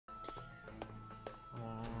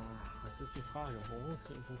Jetzt ist die Frage, wo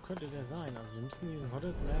könnte der sein? Also wir müssen diesen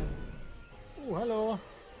Hodded Man... hallo!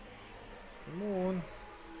 Moon!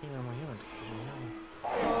 Gehen wir mal hier mit.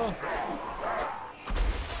 Oh.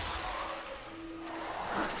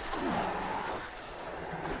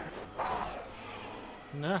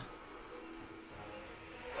 Na?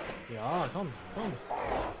 Ja, komm, komm!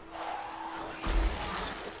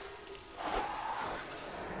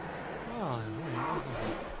 Ah,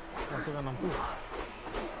 da ist sogar noch ein Buch.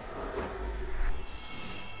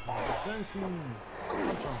 Sensen!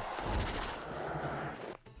 Kommt schon!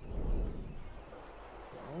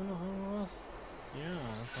 Auch noch irgendwas? Ja,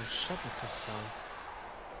 das ist ein Schattenkristall.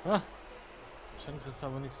 Ah!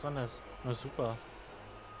 Schattenkristall, wo nichts dran ist. Na super.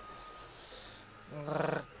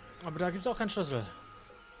 Aber da gibt es auch keinen Schlüssel.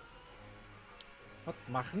 Was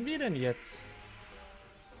machen wir denn jetzt?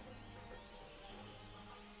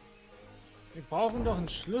 Wir brauchen doch einen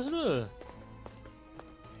Schlüssel.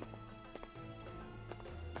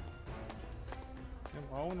 Wir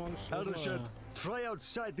brauchen noch einen Schlüssel. Try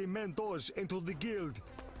outside the main doors into the guild.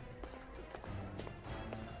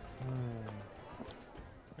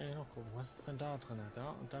 Ja, noch gucken, was ist denn da drin? Da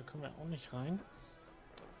und da können wir auch nicht rein.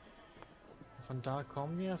 Von da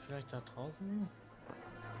kommen wir, vielleicht da draußen.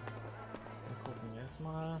 Wir gucken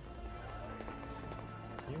erstmal.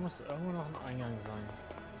 Hier muss irgendwo noch ein Eingang sein.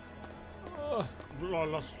 Oh,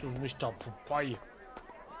 lass du mich da vorbei.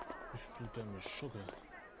 Bist du denn eine Schugge?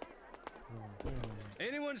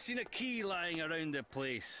 Anyone seen a key lying around the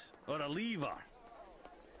place? Or a lever?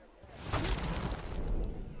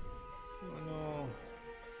 Oh no.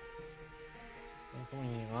 Dann kommen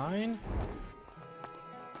wir hier rein.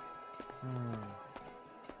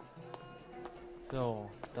 So,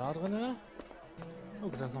 da drinne. Oh,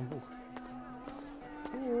 da ist noch ein Buch.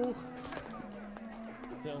 Buch.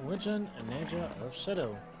 The Origin and Nature of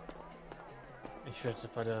Shadow. Ich werde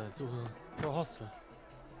bei der Suche für Hostel.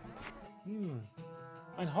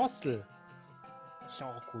 Ein Hostel. Ist ja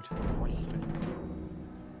auch gut.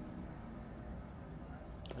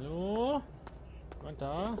 Hallo? Und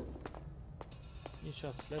da?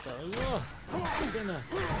 Ishas Letter. Oh, Spinne.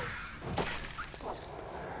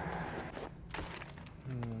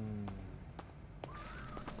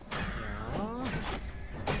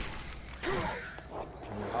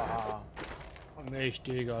 Ja.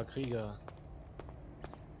 Mächtiger Krieger.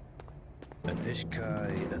 An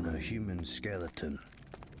Ishkai and a human skeleton.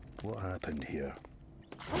 What happened here?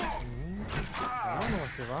 Ja, noch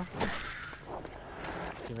was hier war.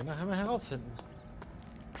 Die wir nachher mal herausfinden.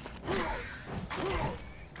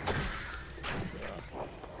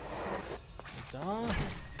 Und da.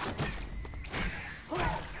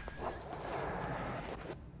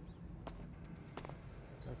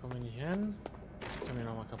 Da kommen wir nicht hin. Ich kann mir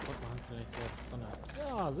noch mal kaputt machen, vielleicht ist ja was drin.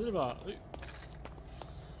 Ja, Silber.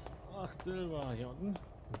 8 Silber hier unten.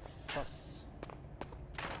 Fass.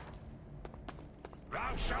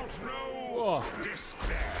 Thou shalt know Oh.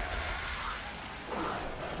 despair.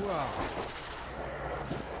 Wow.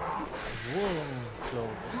 Wow,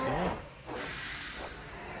 okay.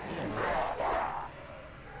 Yes.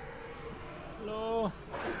 Hallo.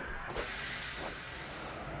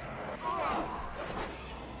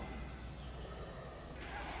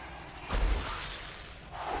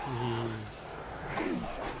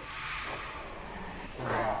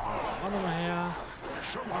 Auch nochmal her.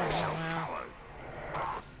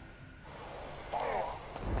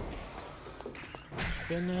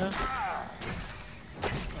 Spinne. Oh.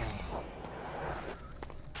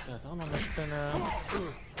 Da ist auch noch eine Spinne.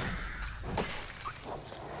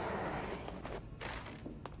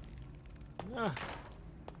 Ja.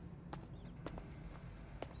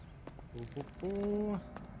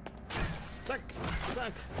 Zack,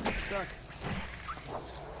 zack, zack.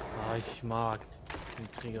 Ah, ich mag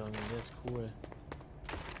den Krieger irgendwie, der ist cool.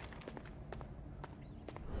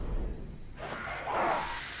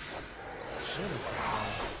 Schön,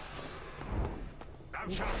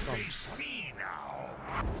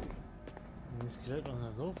 das Skelett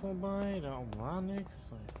noch so vorbei, da oben war nichts.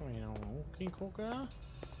 So, ich kann hier noch mal hochgehen, gucke.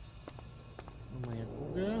 Nochmal hier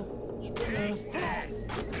gucke. Spinne.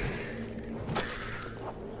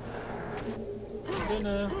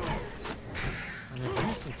 Spinne. Eine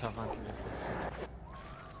Wüstentarantel ist das.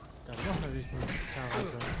 Da ist noch eine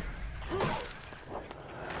Wüstentarantel.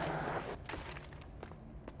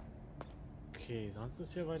 Okay, sonst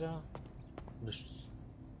ist hier weiter nichts.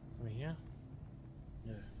 Haben wir hier?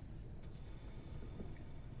 Nö.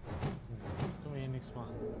 Jetzt können wir hier nichts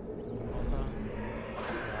machen. Außer.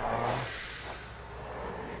 Ja.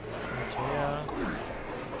 Und her.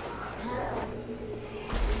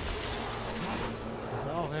 Und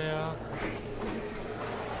auch her.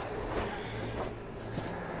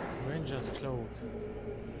 Angezockt.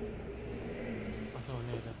 Achso,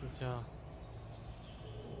 nee, das ist ja...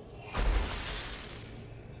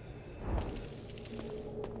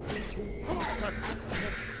 Zack, zack.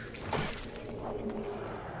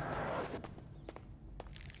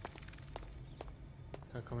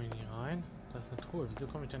 Da komme ich nicht rein. Das ist eine Truhe. Wieso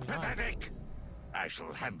komme ich da nicht rein? Pathetic! I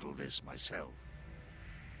shall handle this myself.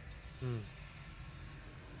 Hm.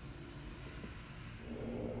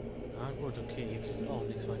 Ah gut, okay, hier gibt es auch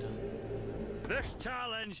nichts weiter. This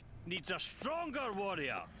challenge needs a stronger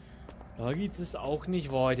warrior. Da geht es auch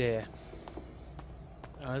nicht weiter.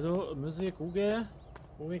 Also müssen wir gucken,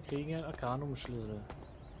 wo wir kriegen einen Arcanum-Schlüssel.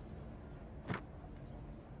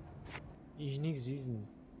 Ich nichts wissen.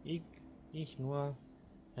 Ich nur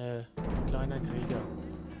kleiner Krieger.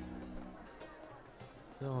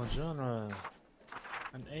 So, Journal.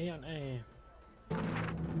 Ein A, ein A.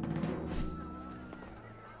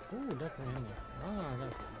 Da kommen wir hin. Ah,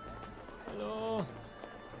 das. Hallo.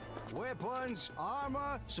 Weapons,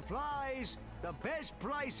 armor, supplies, the best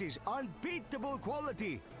prices, unbeatable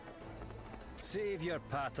quality. Save your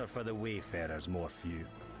patter for the wayfarers, more few.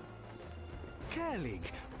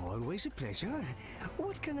 Colleague, always a pleasure.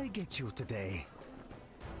 What can I get you today?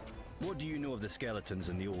 What do you know of the skeletons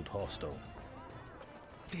in the old hostel?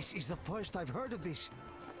 This is the first I've heard of this.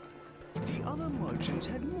 The other merchants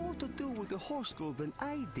had more to do with the hostel than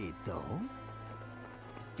I did, though.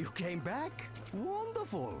 You came back?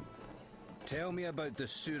 Wonderful. Tell me about the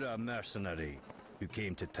Sura mercenary who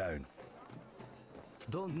came to town.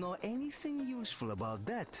 Don't know anything useful about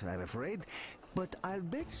that, I'm afraid, but I'll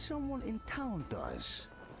bet someone in town does.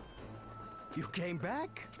 You came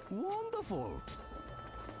back? Wonderful.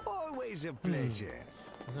 Always a pleasure.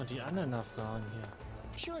 Was noch die anderen nachfragen hier?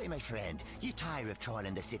 Surely, my friend, you tire of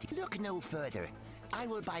trawling the city. Look no further. I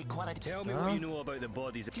will buy quality. Tell me what you know about the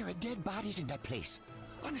bodies. There are dead bodies in that place.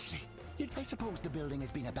 Honestly, I suppose the building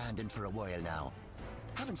has been abandoned for a while now.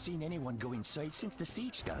 Haven't seen anyone go inside since the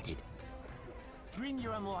siege started. Bring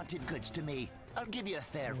your unwanted goods to me. I'll give you a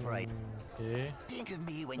fair price. Okay. Think of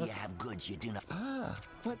me when you have goods you do not. Ah,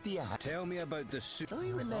 what do you have? Tell me about the I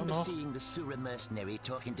remember seeing the Sura mercenary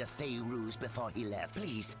talking to Feyruz before he left.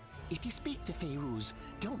 Please, if you speak to Feyruz,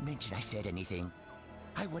 don't mention I said anything.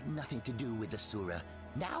 I want nothing to do with the Sura,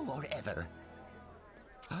 now or ever.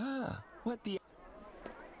 Ah, what do you...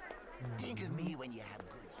 Think of me when you have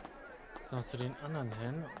goods. Jetzt noch zu den anderen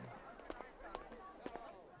hin.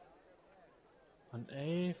 Von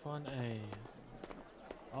A, von A.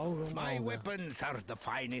 Auge um My Auge. weapons are the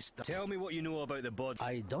finest. Tell me what you know about the body.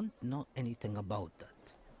 I don't know anything about that.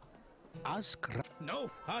 Ask No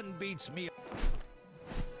one beats me.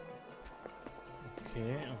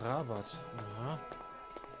 Okay, Rabat. Ja.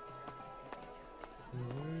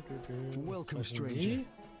 Welcome, Was sind stranger. die?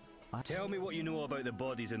 Tell me what you know about the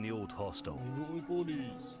bodies in the old hostel.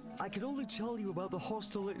 I can only tell you about the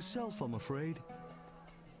hostel itself, I'm afraid.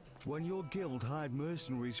 When your guild hired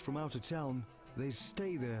mercenaries from out of town, they'd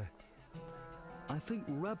stay there. I think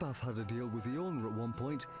Rabath had a deal with the owner at one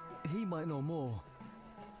point. He might know more.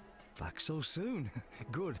 Back so soon.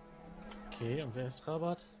 Good. Okay, und wer ist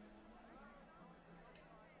Rabat?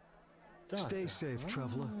 Da Stay ist er. safe,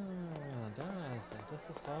 traveler. Da ist er. Das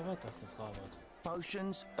ist Rabat, das ist Rabat.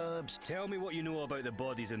 Potions, herbs. Tell me what you know about the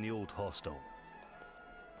bodies in the old hostel.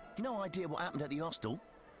 No idea what happened at the hostel.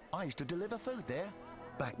 I used to deliver food there,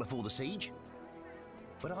 back before the siege.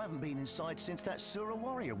 But I haven't been inside since that Sura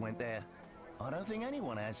warrior went there. I don't think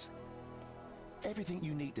anyone has. Everything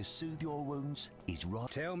you need to soothe your wounds is right.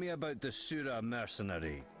 Tell me about the Sura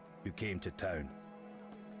mercenary who came to town.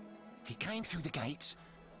 He came through the gates,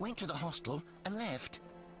 went to the hostel, and left.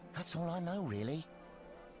 That's all I know, really.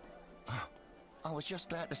 I was just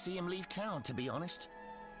glad to see him leave town, to be honest.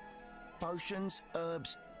 Potions,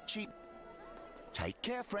 herbs, cheap. Take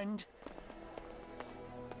care, friend.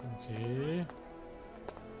 Okay.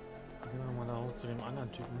 Gehen wir nochmal da hoch zu dem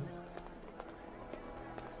anderen Typen.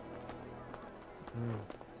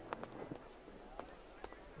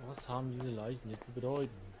 Was haben diese Leichen jetzt zu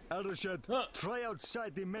bedeuten? Eldershot, Ah. try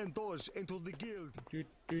outside the main doors into the guild. Düt,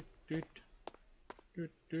 düt, düt.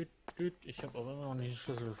 Düt, düt, düt. Ich habe aber immer noch nicht den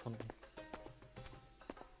Schlüssel gefunden.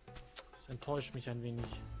 Das enttäuscht mich ein wenig,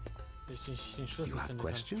 dass ich nicht den Schlüssel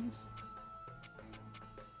finde.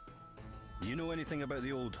 You know anything about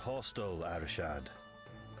the old hostel, Arshad?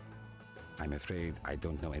 I'm afraid I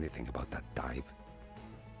don't know anything about that dive.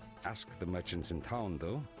 Ask the merchants in town,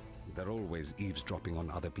 though. They're always eavesdropping on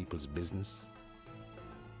other people's business.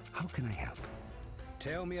 How can I help?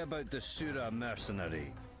 Tell me about the Sura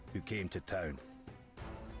mercenary who came to town.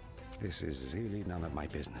 This is really none of my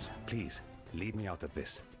business. Please, leave me out of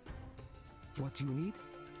this. What do you need?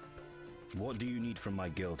 What do you need from my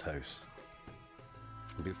guild house?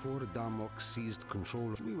 Before Damok seized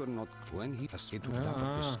control, we were not. When he it would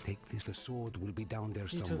down this, take this. The sword will be down there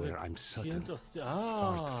somewhere. I'm certain. First,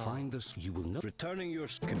 find us. You will know. Returning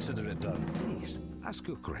yours. Consider it done. Please ask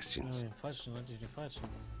your questions. Den falschen, natürlich den falschen.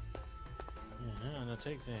 Ja, da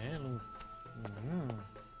takes a hell.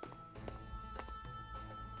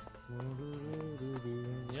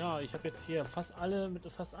 Ja, ich habe jetzt hier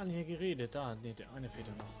mit fast allen hier geredet. Da, ne, der eine fehlt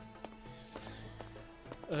noch.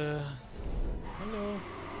 Hallo.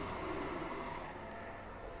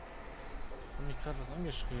 Ich habe mich gerade was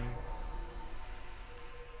angeschrieben.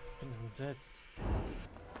 Bin entsetzt.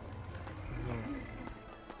 So.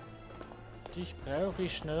 Dich brauche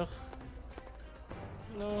ich noch.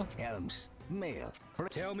 Hallo. Helms, mail.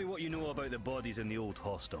 Tell me what you know about the bodies in the old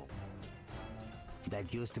hostel.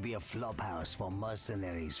 That used to be a flophouse for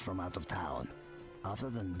mercenaries from out of town. Other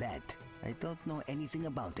than that, I don't know anything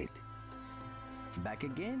about it. Back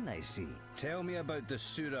again, I see. Tell me about the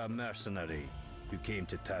Sura mercenary who came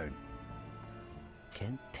to town.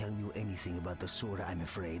 Can't tell you anything about the Sura, I'm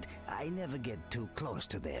afraid. I never get too close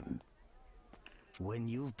to them. When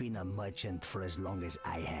you've been a merchant for as long as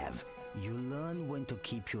I have, you learn when to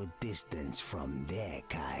keep your distance from their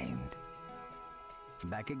kind.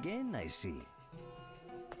 Back again, I see.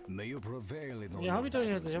 May you prevail in all. Ja,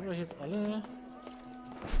 ich habe euch jetzt alle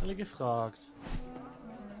gefragt.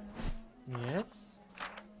 Jetzt?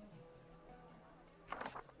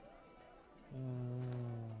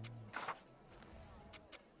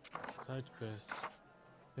 Sidequest.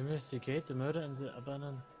 Investigate the murder in the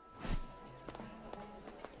abandoned.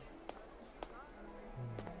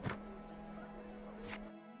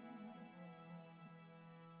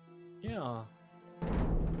 Ja.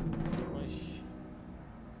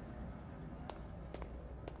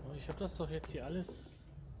 Ich habe das doch jetzt hier alles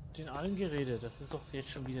den allen geredet. Das ist doch jetzt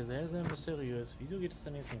schon wieder sehr, sehr mysteriös. Wieso geht es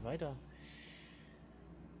denn jetzt nicht weiter?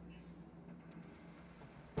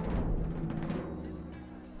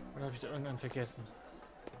 Oder habe ich da irgendwann vergessen?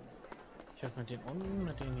 Ich habe mit den unten,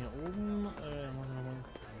 mit den hier oben. Muss ich nochmal.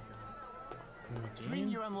 Mit den.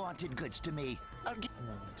 Bring your unwanted goods to me.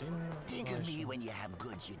 Think of me when you have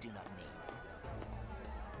goods you do not need.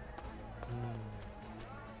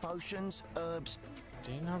 Potions, herbs.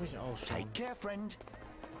 Den habe ich auch schon. Take care, friend.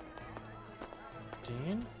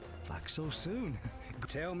 Den? Back so soon.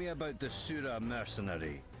 Tell me about the Sura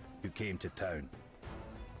mercenary who came to town.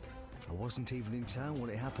 I wasn't even in town when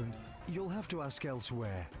it happened. You'll have to ask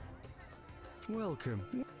elsewhere.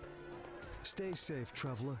 Welcome. Stay safe,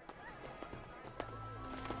 traveler.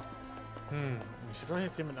 Ich habe doch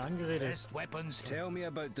jetzt jemand angeredet. Best weapons. Tell me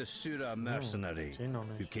about the Sura mercenary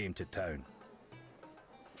who came to town.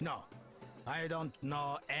 No, I don't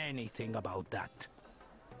know anything about that.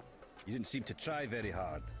 You didn't seem to try very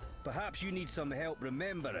hard. Perhaps you need some help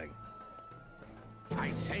remembering.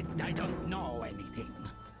 I said I don't know anything.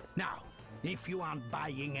 Now, if you aren't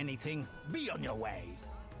buying anything, be on your way.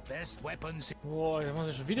 Best weapons. Boah, jetzt muss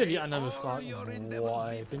ich schon wieder die anderen befragen.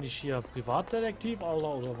 Boah, ey, bin ich hier Privatdetektiv,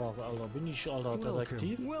 Alter, oder was, Alter? Bin ich, Alter,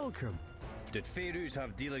 Detektiv? Welcome. Did Fairuz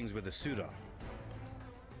have dealings with the Sura?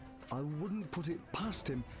 I wouldn't put it past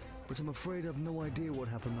him, but I'm afraid I've no idea what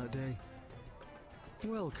happened that day.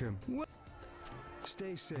 Welcome.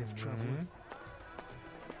 Stay safe, traveler.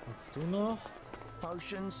 Hast du noch?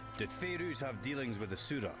 Potions. Did Fairuz have dealings with the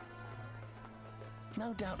Sura?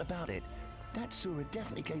 No doubt about it. That Sura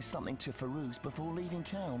definitely gave something to Fairuz before leaving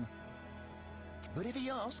town. But if he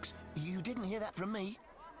asks, you didn't hear that from me.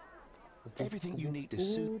 Everything you need to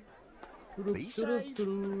suit. Be safe.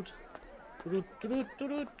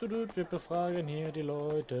 Wir befragen hier die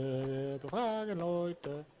Leute. Befragen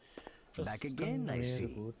Leute. Back again, I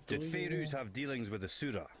see. Did Fairuz have dealings with the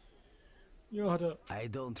Sura? Ja, hat er. I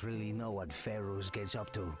don't really know what Fairuz gets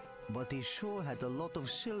up to, but he sure had a lot of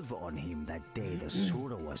silver on him that day the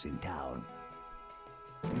Sura was in town.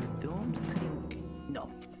 You don't think... No,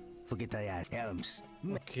 forget I asked. Helms.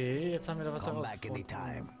 Okay, jetzt haben wir da was Come back herausgefunden.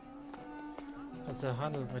 anytime. Also er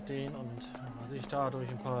handelt mit denen und sich dadurch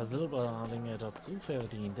ein paar Silberlinge dazu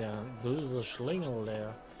verdient. Der böse Schlingel,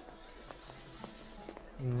 der...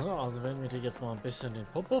 Na, also werden wir dir jetzt mal ein bisschen den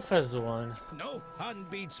Popo versohlen. No one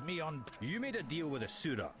beats me on. You made a deal with the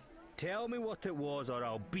Sura. Tell me what it was or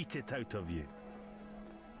I'll beat it out of you.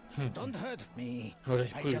 Don't hurt me. Oder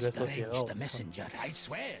ich I prügel just das hier arranged raus. the messenger, I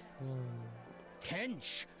swear.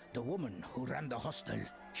 Kench, the woman who ran the hostel,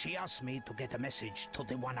 she asked me to get a message to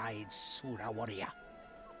the one-eyed Sura warrior.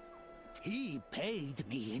 He paid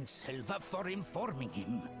me in silver for informing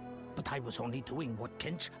him. But I was only doing what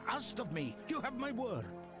Kench asked of me. You have my word.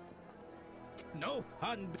 No,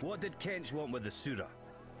 and What did Kench want with the Sura?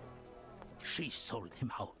 she sold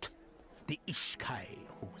him out. The Ishkai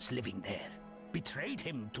who was living there betrayed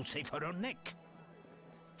him to save her own neck.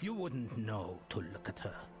 You wouldn't know to look at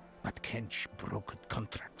her, but Kench brokered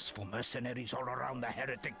contracts for mercenaries all around the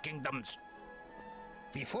heretic kingdoms.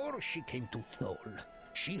 Before she came to Thol,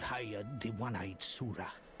 she hired the one-eyed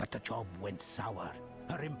Sura, but the job went sour.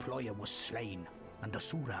 Her employer was slain, and the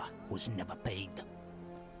Sura was never paid.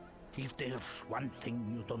 If there's one thing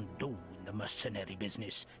you don't do in the mercenary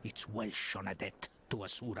business, it's welsh on a debt to a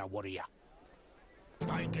Sura warrior.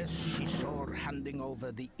 I guess she saw handing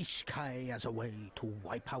over the Ishkai as a way to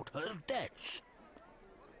wipe out her debts.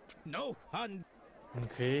 No one.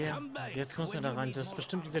 Okay, jetzt muss er da rein. Das ist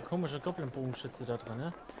bestimmt dieser komische Goblin-Bogenschütze da drin,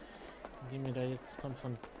 ne? Die mir da jetzt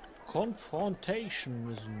Confrontation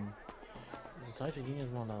müssen. Das heißt, wir gehen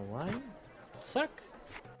jetzt mal da rein. Zack.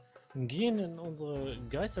 Und gehen in unsere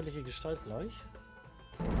geisterliche Gestalt gleich.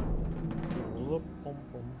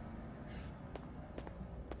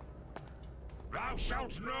 Thou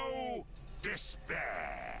shalt know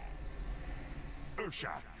despair.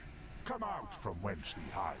 Urshak, come out from whence thee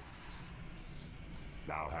hides.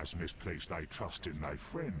 Thou hast misplaced thy trust in thy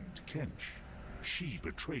friend, Kench. She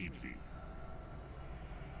betrayed thee.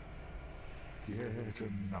 Yet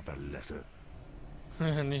another letter.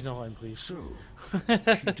 Nicht noch ein Brief. So,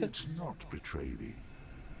 she did not betray thee,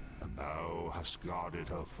 and thou hast guarded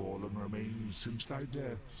her fallen remains since thy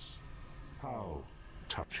death. How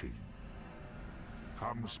touching.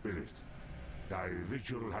 Come, spirit, thy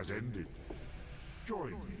vigil has ended.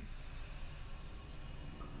 Join me.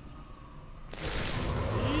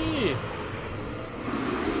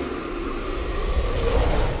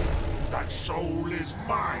 Thy soul is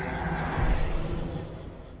mine.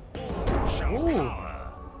 Shall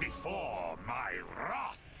cower before my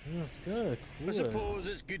wrath. That's good. Cool. I suppose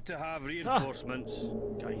it's good to have reinforcements.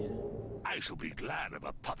 Geil. I shall be glad of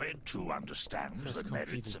a puppet who understands the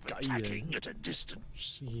merits of attacking at a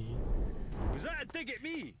distance. Was that a dig at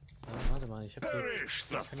me? So, warte mal, ich hab jetzt,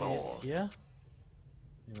 hier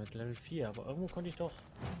mit Level 4, aber irgendwo konnte ich doch...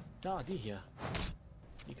 Da, die hier.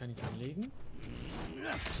 Die kann ich anlegen.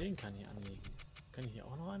 Den kann ich anlegen. Kann ich hier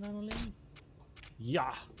auch noch einen anlegen?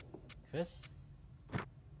 Ja! Quest.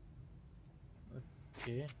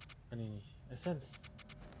 Okay, kann ich nicht. Essenz.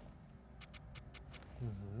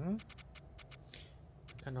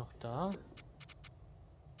 Kann auch da.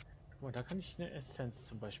 Guck mal, da kann ich eine Essenz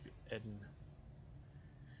zum Beispiel adden.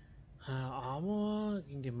 Armor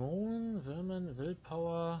gegen Dämonen, Würmen,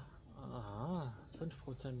 Willpower. Aha,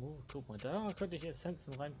 5% Move. Guck mal, da könnte ich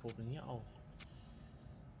Essenzen reinpopeln. Hier auch.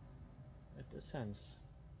 Add Essence.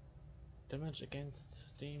 Damage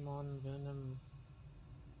against Demon, Venom.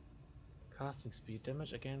 Casting Speed.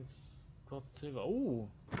 Damage against Corrupt Silver. Oh!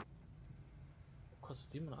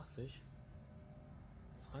 Kostet 87.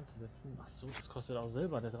 Das reinzusetzen. Ach so, das kostet auch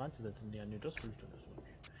Silber, das reinzusetzen. Ja, nee, das will ich doch nicht.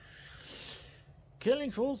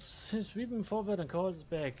 Killing Force, his weapon forward and calls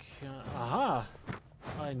back. Ja, aha!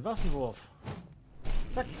 Ein Waffenwurf.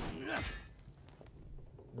 Zack!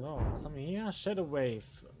 So, was haben wir hier? Shadow Wave.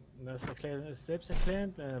 Das ist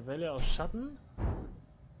selbsterklärend. Welle aus Schatten.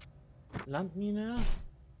 Landmine.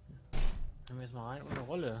 Nehmen wir jetzt mal rein ohne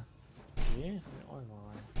Rolle. Okay, nehmen wir auch mal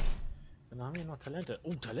rein. Dann haben wir noch Talente.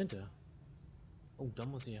 Oh, Talente! Oh, da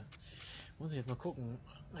muss ich jetzt mal gucken.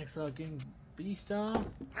 Extra gegen Biester.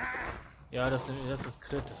 Ja, das ist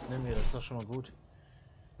Crit, das nehmen wir, das ist doch schon mal gut.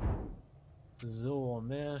 So,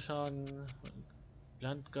 mehr Schaden,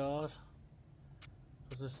 Landguard,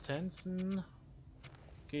 Resistenzen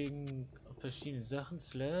gegen verschiedene Sachen,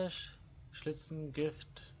 Slash, Schlitzen,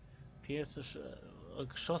 Gift,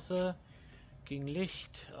 Geschosse, gegen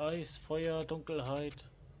Licht, Eis, Feuer, Dunkelheit,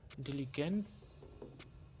 Intelligenz,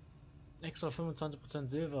 extra 25%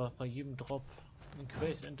 Silber bei jedem Drop,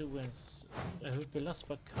 Increase Endurance, erhöht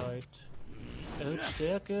Belastbarkeit, erhöht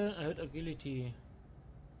Stärke, erhöht Agility.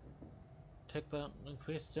 Attack by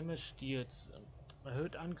Increased Damage Deals.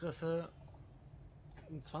 Erhöht Angriffe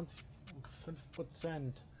um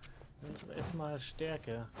 5%. Erstmal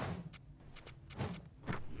Stärke.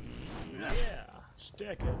 Yeah!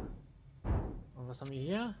 Stärke. Und was haben wir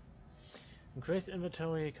hier? Increased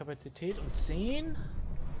Inventory Kapazität um 10.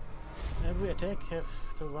 Every attack have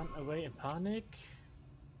to run away in panic.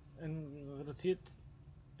 Reduziert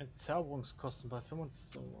Entzauberungskosten bei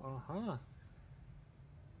 25. Aha.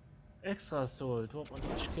 Extra Soul, Drop und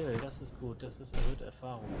each Kill, das ist gut, das ist erhöhte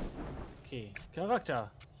Erfahrung. Okay,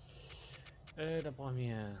 Charakter. Da brauchen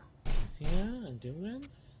wir das hier,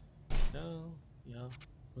 Endurance. Da, ja,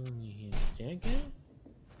 brauchen wir hier Stärke.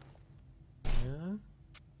 Ja.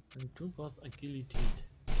 Und du brauchst Agilität.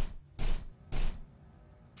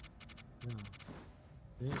 Ja.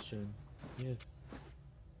 Sehr schön. Yes.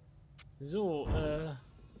 So,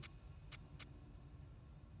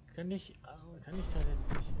 kann ich da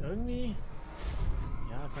jetzt nicht irgendwie...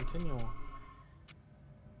 Ja, continue.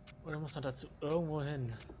 Oder muss man dazu irgendwo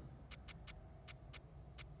hin?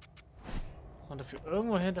 Muss man dafür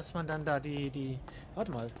irgendwo hin, dass man dann da die...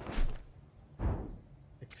 Warte mal.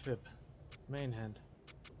 Equip. Main Hand.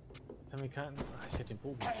 Jetzt haben wir keinen... Ach, ich hätte den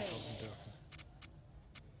Bogen nicht verkaufen dürfen.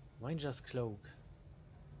 Ranger's Cloak.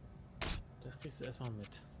 Das kriegst du erstmal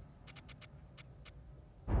mit.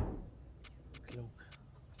 Cloak.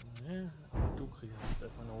 Ja, du kriegst jetzt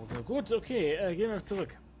erstmal eine Hose. Gut, okay, gehen wir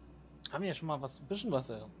zurück. Haben wir ja schon mal ein bisschen was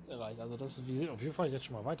erreicht. Also das ist, wir sind auf jeden Fall jetzt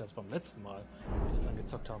schon mal weiter als beim letzten Mal, wie wir das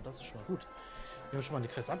angezockt haben. Das ist schon mal gut. Wir haben schon mal die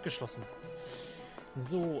Quest abgeschlossen.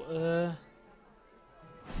 So,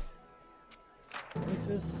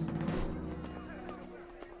 nächstes.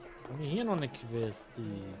 Haben wir hier noch eine Quest.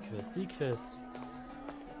 Die Quest.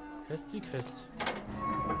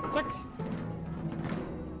 Zack.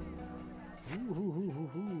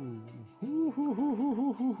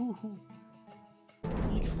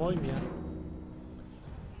 Ich freue mich.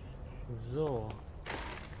 So.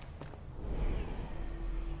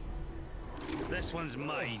 This one's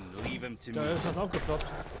mine. Leave him to Da me. ist was aufgeploppt.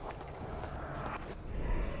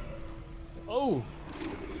 Oh.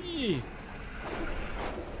 Ih.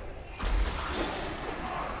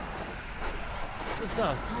 Was ist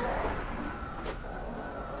das?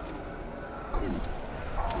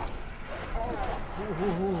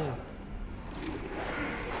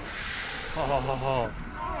 Ho, ho, ho, ho.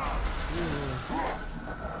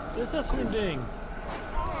 Was ist das für ein Ding?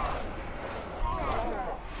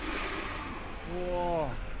 Wow.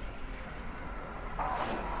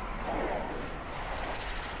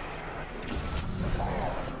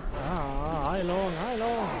 Ah, Heilung,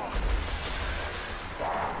 Heilung.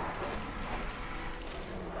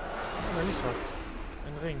 Oder nicht was?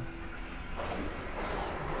 Ein Ring.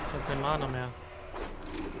 Ich habe keinen Mana mehr.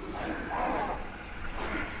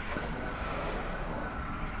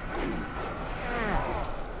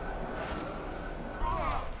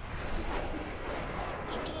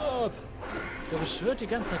 Stopp! Der beschwört die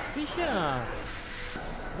ganze Zeit Viecher.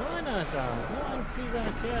 So einer ist er. So ein fieser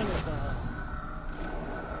Kerl ist er.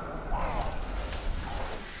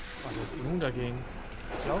 Oh, das ist immun dagegen.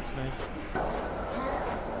 Ich glaub's nicht.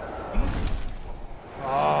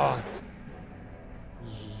 Oh.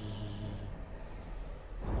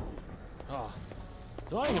 Oh.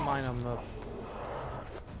 So ein gemeiner Möb.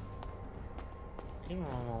 Gehen wir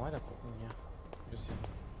mal weiter gucken hier. Ein bisschen.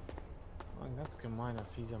 Ein ganz gemeiner,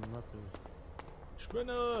 fieser Möppel.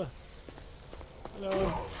 Spinne!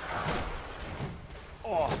 Hallo!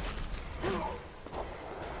 Oh!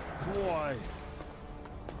 Boy!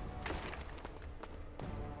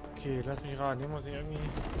 Okay, lass mich raten. Den muss ich irgendwie... habe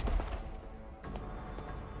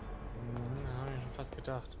ich schon fast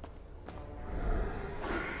gedacht.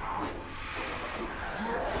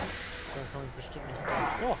 Da komme ich bestimmt nicht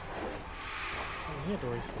durch. Doch! Komm hier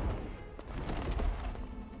durch.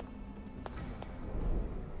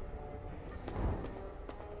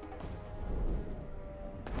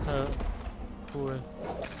 Cool.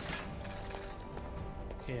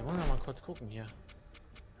 Okay, wollen wir mal kurz gucken hier.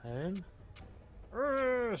 Helm.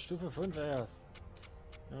 Stufe 5 erst.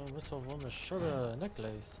 Ja, bist doch wohl mit Sugar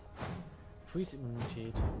Necklace. Freeze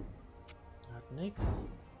Immunität. Hat nix.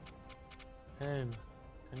 Helm.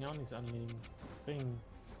 Kann ja auch nichts anlegen. Ring.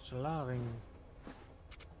 Solarring.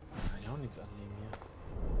 Kann ja auch nichts anlegen hier.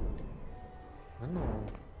 Hallo.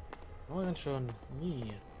 Oh, ganz schon.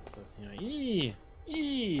 I. Was ist das hier? I.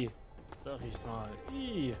 I. Sag ich mal.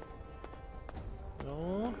 I.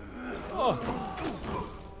 So. Oh.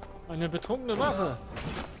 Eine betrunkene Waffe.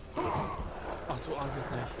 Ach, du ahnst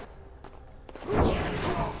es nicht.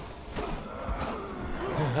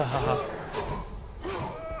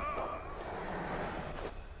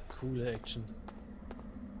 Coole Action.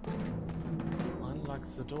 Unlock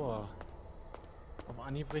the door. Auf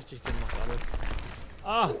Anhieb richtig gemacht alles.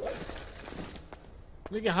 Ah!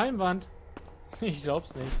 Eine Geheimwand. Ich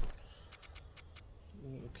glaub's nicht.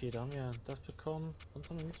 Okay, da haben wir das bekommen. Sonst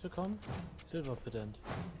haben wir nichts bekommen. Silver Pedant.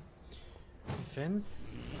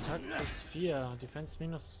 Defense, Attack plus 4. Defense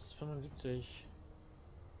minus 75.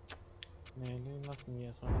 Ne, den lassen wir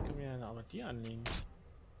erstmal. Wie können wir denn aber die anlegen?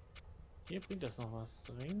 Hier bringt das noch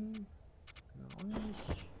was. Ring? Auch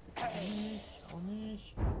nicht. Auch nicht. Auch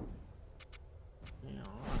nicht.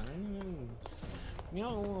 Ja.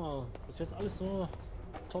 Ja. Ist jetzt alles so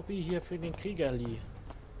Toppi hier für den Kriegerli.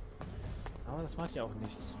 Aber das macht ja auch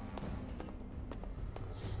nichts.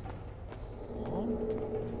 So.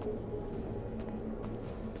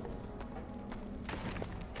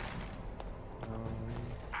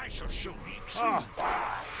 Ah.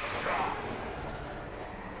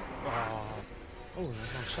 Oh, das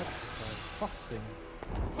ist noch ein Schatz. Das ist ein Foxring.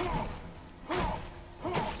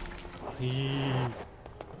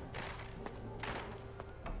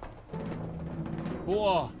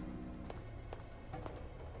 Boah.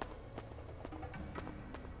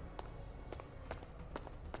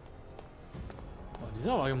 Oh, die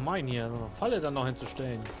sind aber gemein hier, so eine Falle dann noch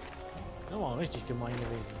hinzustellen. Das war richtig gemein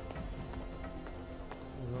gewesen.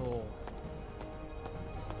 So.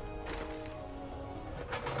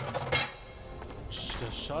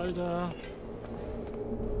 Der Schalter.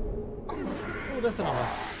 Oh, da ist ja noch was.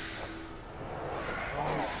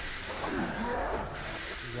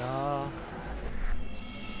 Ja.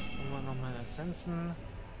 Gucken wir nochmal Essenzen.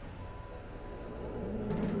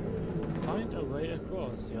 Find a way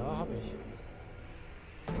across. Ja, habe ich.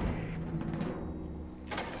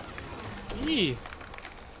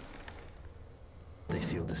 They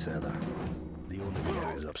sealed the cellar. The only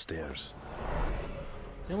way is upstairs.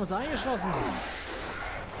 Die haben uns eingeschlossen.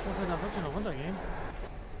 Muss er da wirklich noch runtergehen?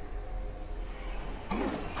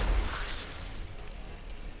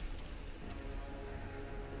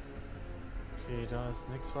 Okay, da ist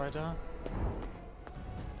nichts weiter.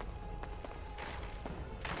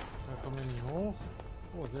 Da kommen wir nicht hoch.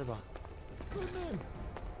 Oh, Silber.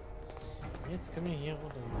 Jetzt können wir hier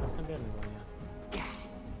runter. Das kann werden über hier.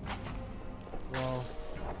 Wow.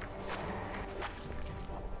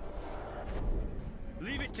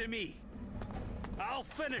 Leave it to me. I'll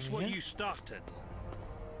finish what you started.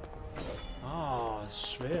 Oh,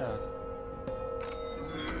 das Schwert.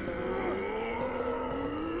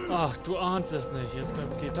 Ach, du ahnst es nicht. Jetzt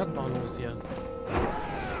geht das mal los hier.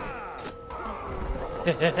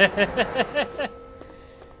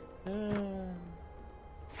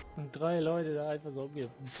 Und 3 Leute da einfach so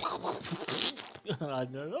umgehen.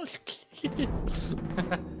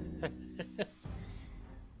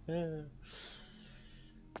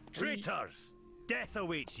 Traitors! Death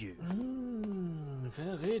awaits you.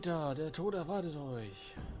 Verräter, der Tod erwartet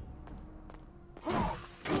euch.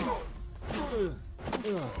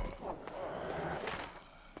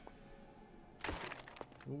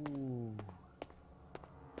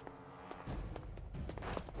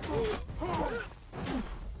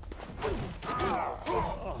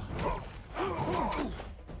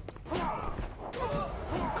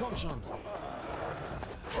 Komm schon.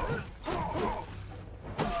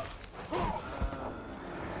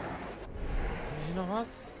 Hier noch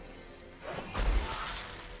was?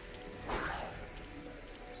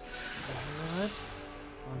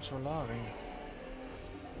 Und Solaring.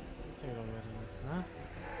 Das ist ja doch wieder das, ne?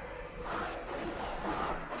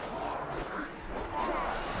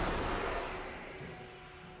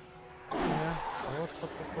 Ja, rot.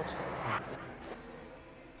 So.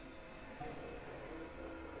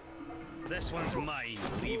 This one's mine.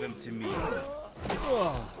 Leave him to me.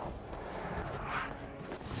 Oh.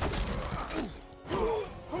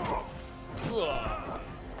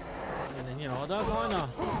 Was ist denn hier? Oh, da ist einer.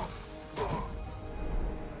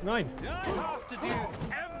 Nein! I have to do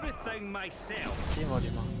everything myself. Den wollte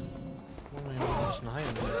ich machen. Wollen wir hier mal ein bisschen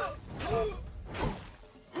heilen.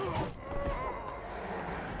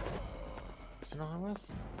 Ist hier noch irgendwas?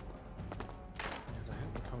 Ja, da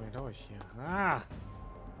hinten kommen wir durch hier. Ah!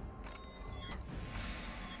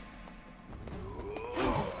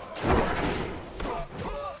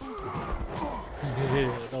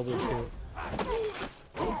 Double Kill.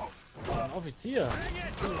 Ein Offizier! Bring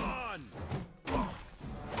it on!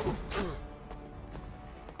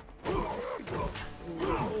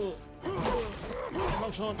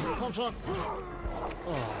 Komm schon!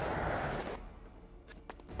 Oh.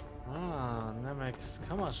 Ah, Namex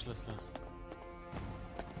Kammerschlüssel.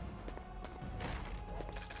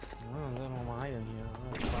 Dann werden wir mal heilen hier.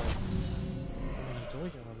 Nicht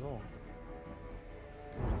durch, aber so.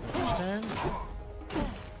 Können wir jetzt aufstellen.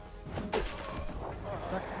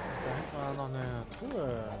 Zack, da hinten war noch eine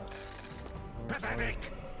Truhe. Pathetic!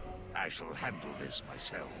 I shall handle this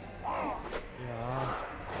myself. Ja.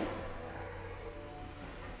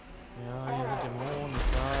 Ja, hier sind Dämonen, ich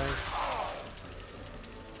weiß.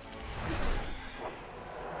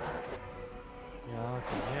 Ja,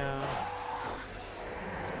 komm her.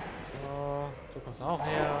 So, du kommst auch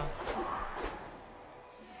her.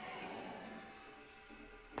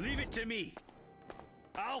 Leave it to me.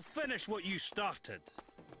 I'll finish what you started.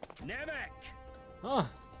 Namek! Ah,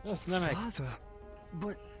 das ist Namek. Father,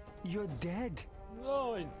 but you're dead.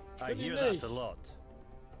 Nein, I hear that a lot.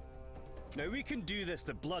 Now we can do this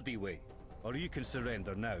the bloody way, or you can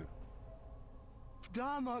surrender now.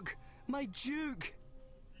 Darmok, my Duke.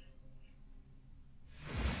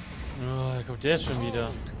 Oh, da kommt der schon wieder.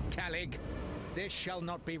 Calig. This shall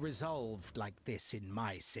not be resolved like this in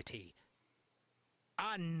my city.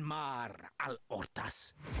 Anmar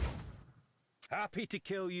al-Ortas. Happy to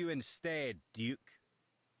kill you instead, Duke.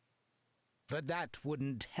 But that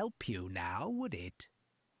wouldn't help you now, would it?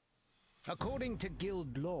 According to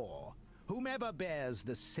guild law, whomever bears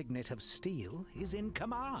the signet of steel is in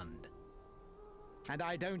command. And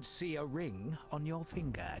I don't see a ring on your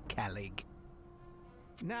finger, Calig.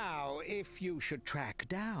 Now, if you should track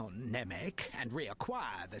down Nemec and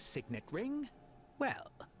reacquire the signet ring,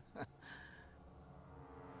 well,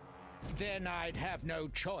 then I'd have no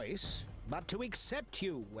choice but to accept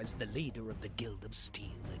you as the leader of the Guild of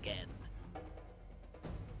Steel again.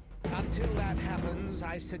 Until that happens,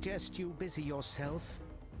 I suggest you busy yourself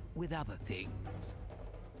with other things.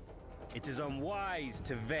 It is unwise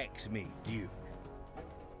to vex me, Duke.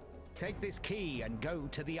 Take this key and go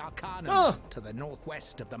to the Arcanum to the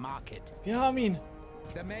northwest of the market. Wir haben ihn.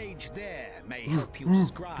 The mage there may help you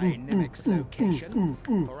scry Nemec's location,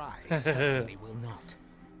 for I certainly will not.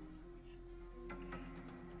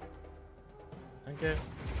 Danke.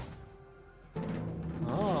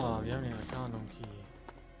 Ah, wir haben den Arcanum Key.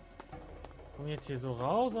 Kommen wir jetzt hier so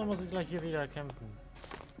raus oder muss ich gleich hier wieder kämpfen?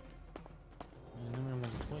 Nehmen wir mal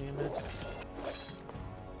die Truhe hier mit.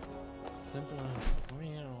 Simple. Haben wir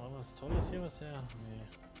hier noch was Tolles hier? Was her? Nee.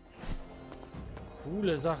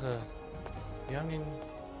 Coole Sache. Wir haben den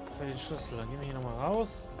Schlüssel. Dann gehen wir hier nochmal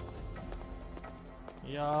raus.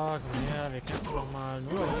 Ja, komm her. Wir kämpfen nochmal.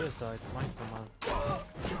 Nur weil ihr seid. Mach ich's nochmal.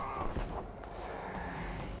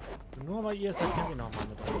 Nur weil ihr seid, kämpfen wir nochmal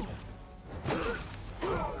mit euch.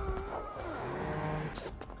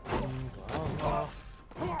 Und du auch noch.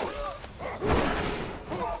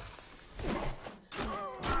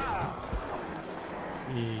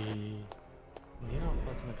 Hier noch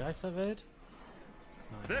was in der Geisterwelt?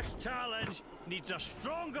 Nein. This challenge needs a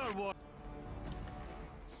stronger one.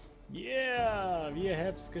 Yeah, wir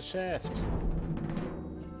haben's geschafft.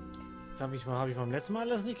 Das habe ich beim letzten Mal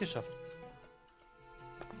alles nicht geschafft.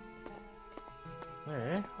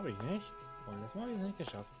 Nee, habe ich nicht. Beim letzten Mal habe ich es nicht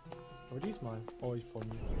geschafft. Aber diesmal. Oh, ich freue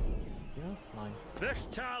mich. Ist hier was? Nein. This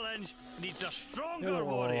challenge needs a stronger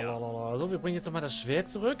warrior. So, wir bringen jetzt nochmal das Schwert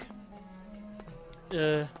zurück.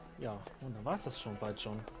 Ja, und dann war es das schon bald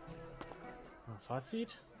schon.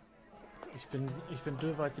 Fazit. Ich bin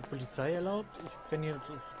doof, weil es die Polizei erlaubt. Ich renne hier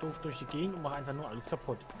doof durch die Gegend und mache einfach nur alles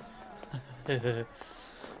kaputt.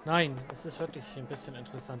 Nein, es ist wirklich ein bisschen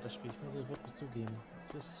interessant, das Spiel. Ich muss es wirklich zugeben.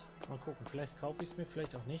 Es ist, mal gucken, vielleicht kaufe ich es mir,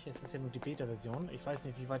 vielleicht auch nicht. Es ist ja nur die Beta-Version. Ich weiß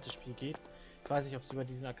nicht, wie weit das Spiel geht. Ich weiß nicht, ob es über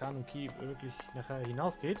diesen Arcanum Key wirklich nachher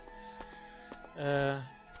hinausgeht.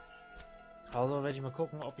 Also werde ich mal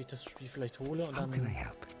gucken, ob ich das Spiel vielleicht hole und dann...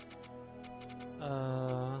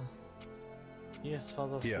 Hier ist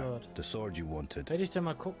Father's Word. The sword you wanted. Werde ich dann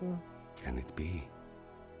mal gucken, Can it be?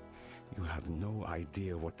 You have no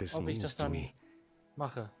idea what this ob ich das means to dann me.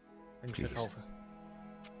 mache, wenn ich es Please. kaufe.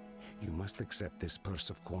 You must accept this purse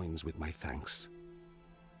of coins with my thanks.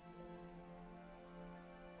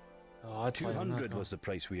 Ja, 200 noch. was the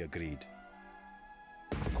price we agreed.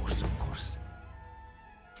 Of course, of course.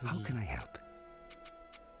 How can I help?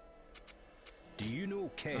 Do you know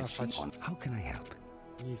Kedge? How can I help?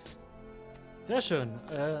 Lief. Sehr schön.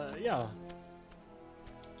 Ja.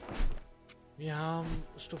 Wir haben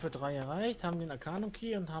Stufe 3 erreicht, haben den Arcanum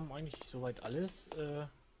Key und haben eigentlich soweit alles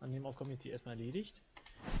an dem Aufgaben jetzt hier erstmal erledigt.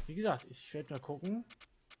 Wie gesagt, ich werde mal gucken.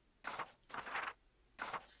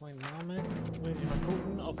 Mein Name. Werde ich mal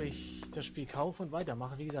gucken, ob ich das Spiel kaufe und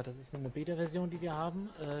weitermache. Wie gesagt, das ist eine Beta-Version, die wir haben.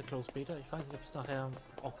 Closed Beta. Ich weiß nicht, ob es nachher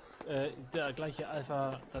auch der gleiche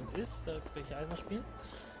Alpha dann ist, der gleiche Alpha-Spiel.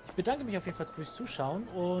 Ich bedanke mich auf jeden Fall fürs Zuschauen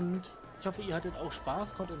und ich hoffe, ihr hattet auch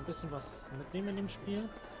Spaß, konntet ein bisschen was mitnehmen in dem Spiel.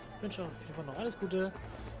 Ich wünsche euch auf jeden Fall noch alles Gute.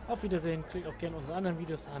 Auf Wiedersehen. Klickt auch gerne unsere anderen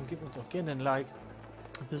Videos an. Gebt uns auch gerne ein Like.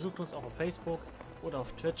 Besucht uns auch auf Facebook oder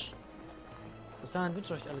auf Twitch. Bis dahin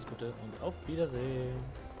wünsche ich euch alles Gute und auf Wiedersehen.